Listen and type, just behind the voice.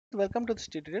Welcome to this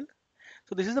tutorial.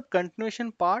 So this is the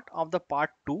continuation part of the part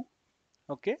 2.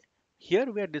 Okay,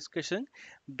 here we are discussing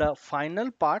the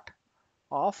final part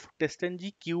of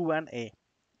TestNg Q&A.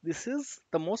 This is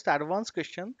the most advanced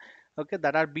question, okay,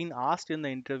 that are being asked in the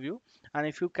interview, and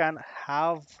if you can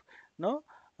have no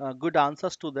good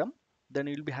answers to them, then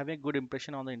you'll be having a good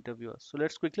impression on the interviewer. So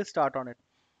let's quickly start on it.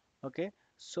 Okay,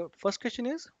 so first question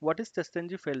is, what is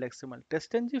TestNg failed XML?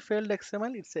 TestNg failed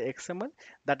XML, it's a XML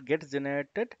that gets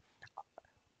generated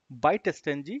by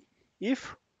TestNg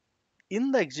if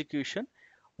in the execution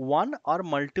one or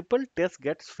multiple tests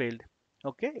gets failed.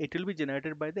 Okay, it will be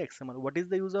generated by the XML. What is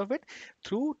the use of it?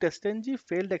 Through TestNg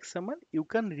failed XML, you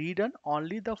can read on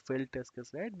only the failed test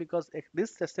case, right? Because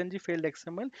this TestNg failed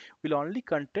XML will only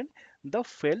contain the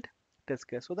failed test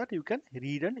case, so that you can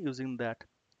read on using that.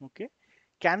 Okay,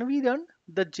 can we run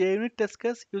the JUnit test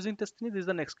case using TestNg? This is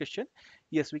the next question.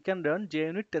 Yes, we can run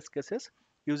JUnit test cases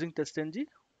using TestNg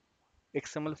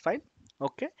XML file.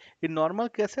 Okay, in normal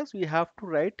cases we have to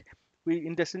write, we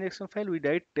in testing XML file we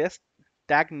write test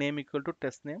tag name equal to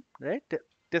test name, right?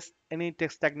 Test any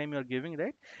text tag name you are giving,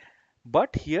 right?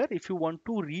 But here if you want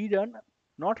to rerun,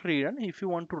 not rerun, if you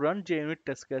want to run JUnit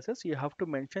test cases, you have to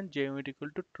mention JUnit equal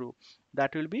to true.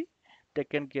 That will be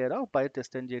taken care of by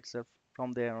TestNg itself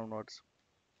from there onwards.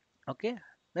 Okay,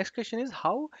 next question is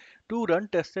how to run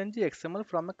TestNg XML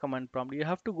from a command prompt. You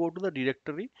have to go to the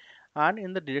directory, and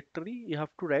in the directory you have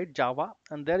to write Java,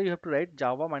 and there you have to write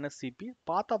Java minus CP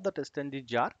path of the TestNg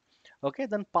jar. Okay,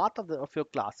 then path of your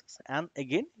classes, and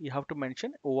again you have to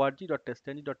mention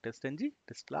org.testng.testng,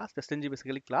 this class TestNg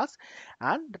basically class,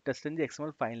 and the TestNg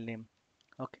XML file name.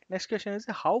 Okay, next question is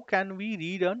how can we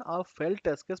rerun our failed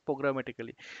test case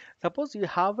programmatically? Suppose you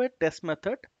have a test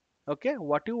method. Okay,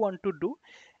 what you want to do,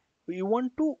 you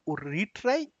want to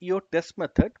retry your test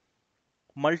method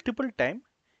multiple time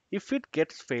if it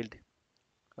gets failed.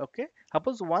 Okay,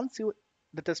 suppose once you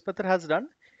the test method has run,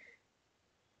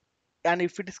 and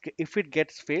if it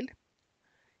gets failed,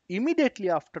 immediately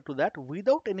after to that,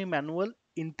 without any manual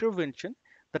intervention,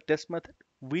 the test method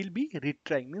will be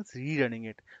retrying, means rerunning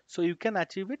it. So you can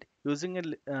achieve it using a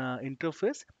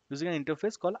interface, using an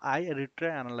interface called I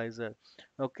retry analyzer.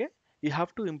 Okay, you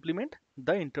have to implement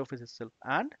the interface itself,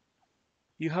 and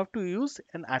you have to use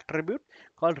an attribute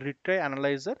called retry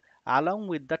analyzer along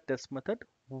with the test method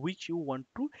which you want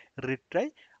to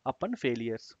retry upon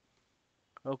failures.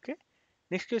 Okay,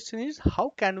 next question is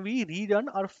how can we rerun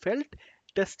or failed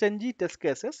TestNg test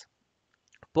cases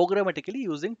programmatically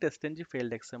using TestNg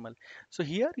failed XML? So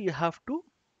here you have to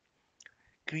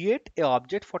create a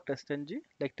object for TestNg,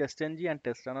 like TestNg and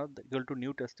testrunner equal to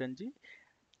new TestNg,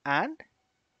 and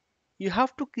you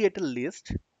have to create a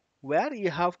list where you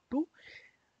have to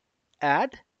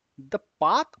add the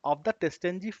path of the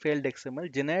TestNg failed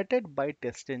XML generated by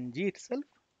TestNg itself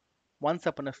once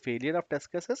upon a failure of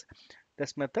test cases,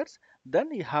 test methods.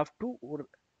 Then you have to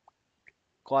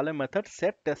call a method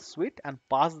set test suite and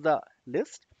pass the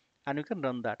list, and you can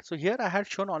run that. So here I have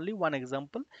shown only one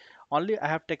example. Only I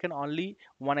have taken only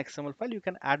one XML file. You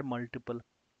can add multiple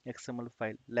XML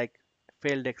file like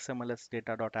failed XMLs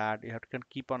data.add. You have to can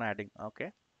keep on adding.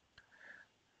 Okay.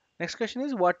 Next question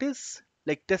is what is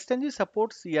like TestNg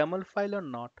supports YAML file or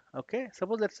not? Okay,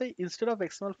 suppose let's say instead of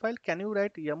XML file, can you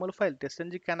write YAML file?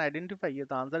 TestNg can identify. Yeah,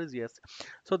 the answer is yes.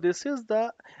 So this is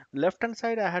the left hand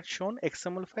side I had shown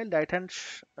XML file, right hand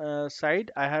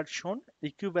side I had shown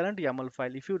equivalent YAML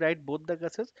file. If you write both the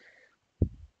cases,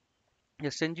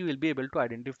 TestNg will be able to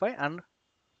identify and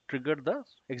trigger the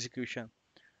execution.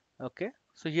 Okay,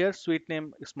 so here suite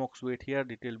name is smoke suite. Here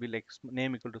it will be like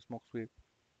name equal to smoke suite.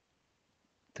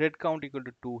 Thread count equal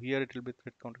to 2. Here it will be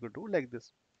thread count equal to 2, like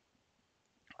this.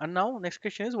 And now next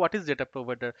question is what is data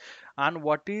provider, and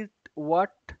what is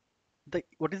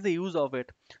the use of it?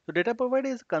 So data provider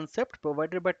is a concept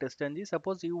provided by TestNg.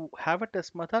 Suppose you have a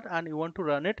test method and you want to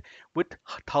run it with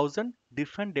 1,000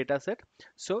 different data set,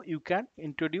 so you can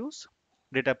introduce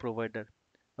data provider.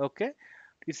 Okay,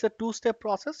 it's a two-step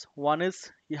process. One is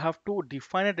you have to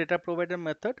define a data provider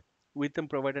method with the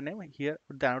provider name, here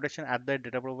the annotation at the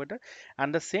data provider,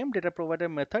 and the same data provider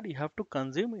method you have to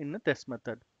consume in a test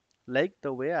method, like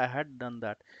the way I had done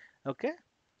that. Okay,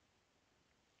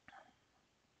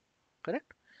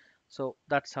 correct. So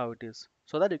that's how it is,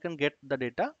 so that you can get the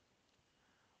data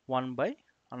one by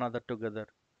another together,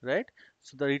 right?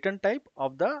 So the return type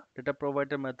of the data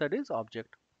provider method is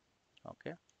object.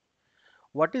 Okay,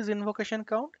 what is invocation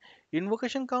count?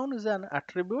 Invocation count is an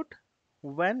attribute.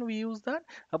 When we use that,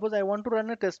 suppose I want to run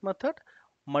a test method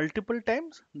multiple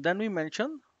times, then we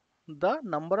mention the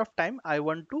number of time I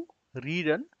want to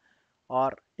rerun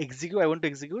or execute, I want to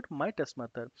execute my test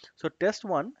method. So test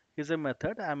one is a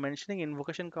method. I'm mentioning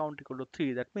invocation count equal to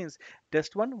 3. That means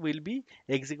test1 will be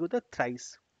executed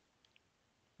thrice.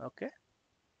 Okay.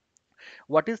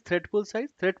 What is thread pool size?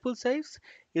 Thread pool size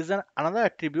is another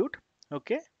attribute.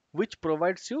 Okay, which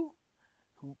provides you,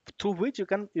 through which you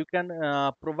can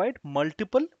provide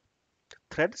multiple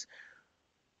threads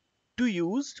to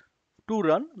use to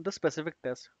run the specific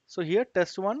test. So here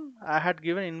test 1 I had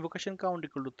given invocation count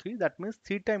equal to 3, that means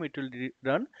 3 time it will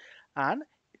run, and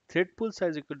thread pool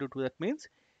size equal to 2, that means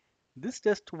this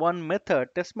test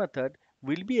method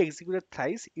will be executed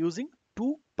thrice using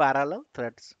two parallel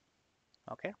threads.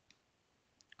 Okay.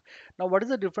 Now, what is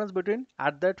the difference between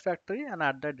at that factory and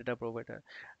at that data provider?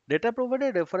 Data provider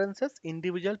references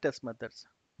individual test methods.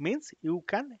 Means you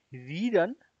can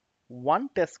rerun one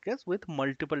test case with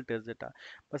multiple test data.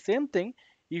 But same thing,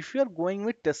 if you are going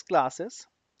with test classes,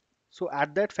 so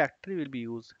at that factory will be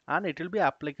used and it will be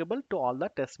applicable to all the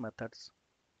test methods.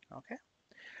 Okay.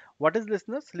 What is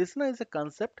listeners? Listener is a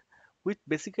concept which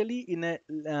basically in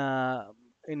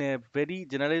a very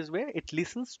generalized way, it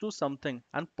listens to something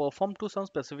and perform to some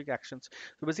specific actions.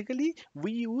 So basically,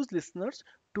 we use listeners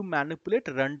to manipulate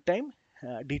runtime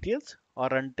details or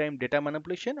runtime data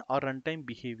manipulation or runtime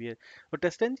behavior. So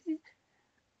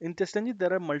in TestNg,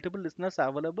 there are multiple listeners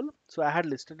available. So I had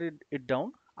listed it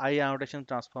down. I annotation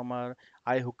transformer,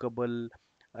 I hookable,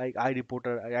 I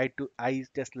reporter, I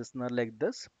test listener like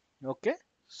this. Okay.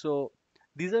 So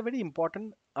these are very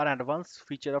important or advanced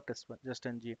feature of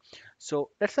TestNg. So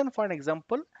let's run for an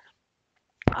example.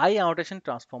 I annotation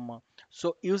transformer.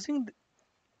 So using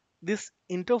this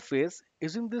interface,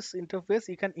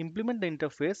 you can implement the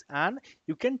interface and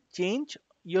you can change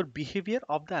your behavior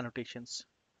of the annotations.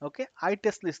 Okay, I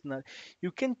test listener,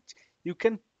 you can you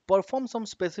can perform some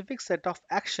specific set of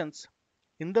actions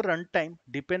in the runtime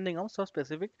depending on some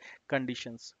specific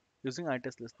conditions using I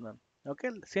test listener. Okay,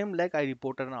 same like I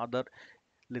reporter and other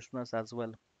listeners as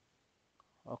well.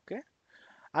 Okay.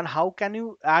 And how can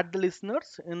you add the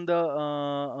listeners in the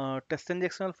TestNg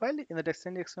XML file? In the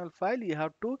TestNg XML file, you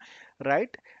have to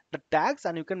write the tags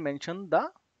and you can mention the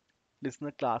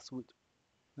listener class, which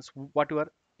is what you are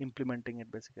implementing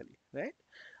it basically, right?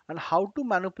 And how to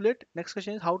manipulate, next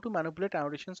question is how to manipulate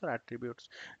annotations or attributes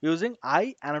using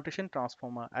I annotation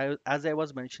transformer. As I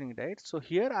was mentioning, right? So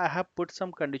here I have put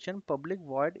some condition public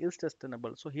void is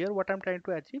testable. So here what I'm trying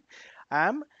to achieve, I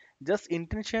am just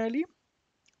intentionally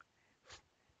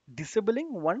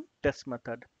disabling one test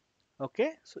method.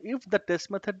 Okay, so if the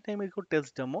test method name is equal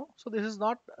test demo, so this is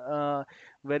not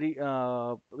this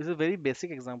is a very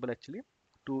basic example actually.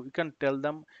 To you can tell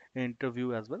them in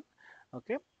interview as well.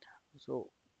 Okay, so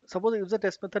suppose if the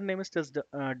test method name is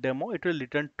demo, it will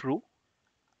return true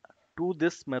to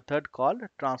this method called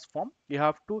transform. You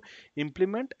have to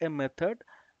implement a method,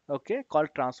 okay, called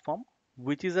transform,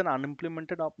 which is an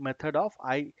unimplemented method of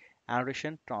I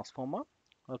annotation transformer,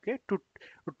 okay, to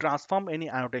transform any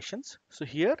annotations. So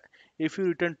here, if you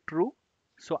return true,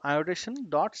 so annotation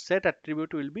dot set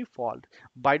attribute will be false.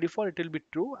 By default, it will be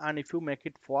true, and if you make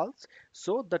it false,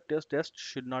 so the test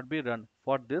should not be run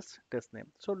for this test name.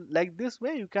 So like this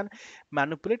way, you can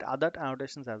manipulate other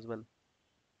annotations as well.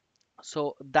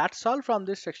 So that's all from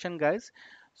this section, guys.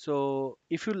 So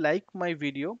if you like my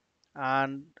video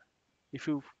and if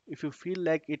you feel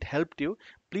like it helped you,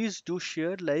 please do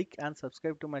share, like and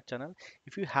subscribe to my channel.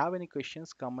 If you have any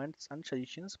questions, comments and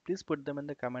suggestions, please put them in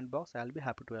the comment box. I'll be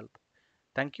happy to help.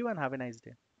 Thank you and have a nice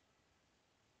day.